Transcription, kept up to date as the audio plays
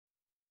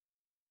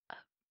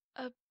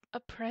A a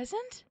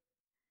present?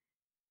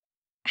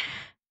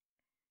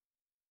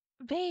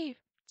 Babe,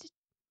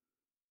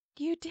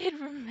 you did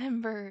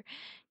remember.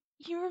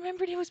 You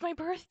remembered it was my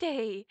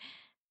birthday.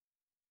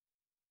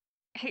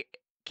 Hey,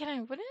 can I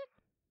open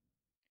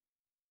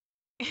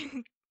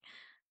it?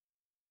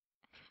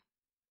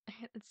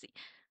 Let's see.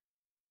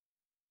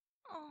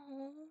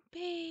 Oh,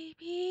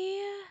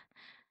 baby.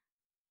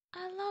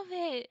 I love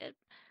it.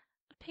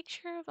 A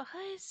picture of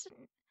us.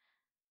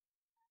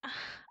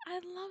 I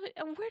love it.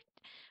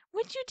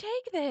 Where'd you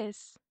take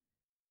this?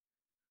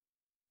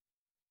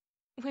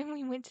 When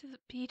we went to the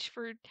beach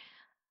for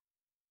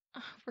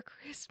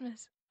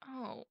Christmas.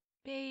 Oh,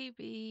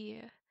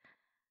 baby.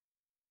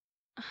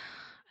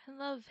 I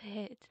love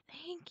it.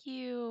 Thank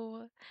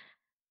you.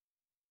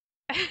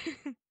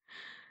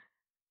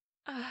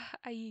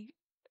 I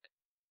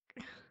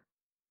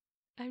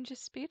I'm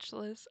just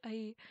speechless.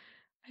 I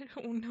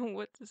don't know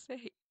what to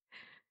say.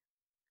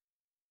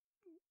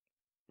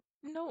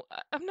 No,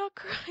 I'm not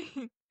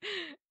crying.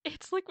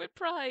 It's liquid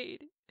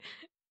pride.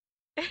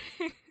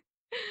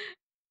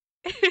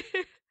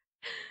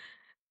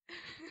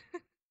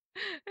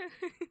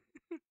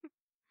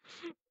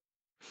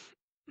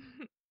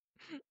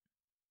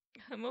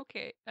 I'm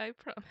okay, I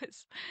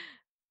promise.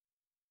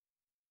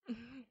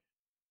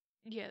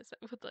 Yes,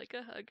 I would like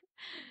a hug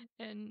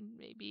and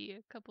maybe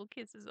a couple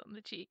kisses on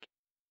the cheek.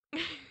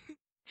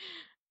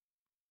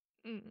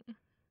 Mm,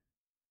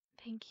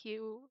 thank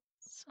you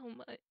so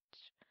much.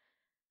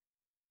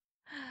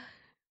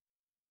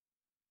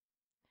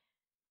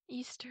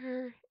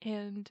 Easter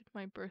and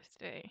my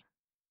birthday.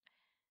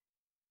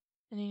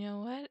 And you know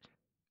what?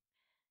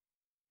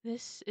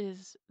 This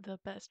is the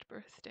best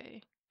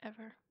birthday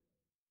ever.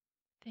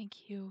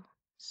 Thank you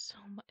so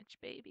much,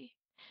 baby.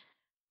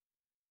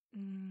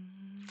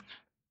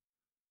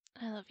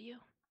 I love you.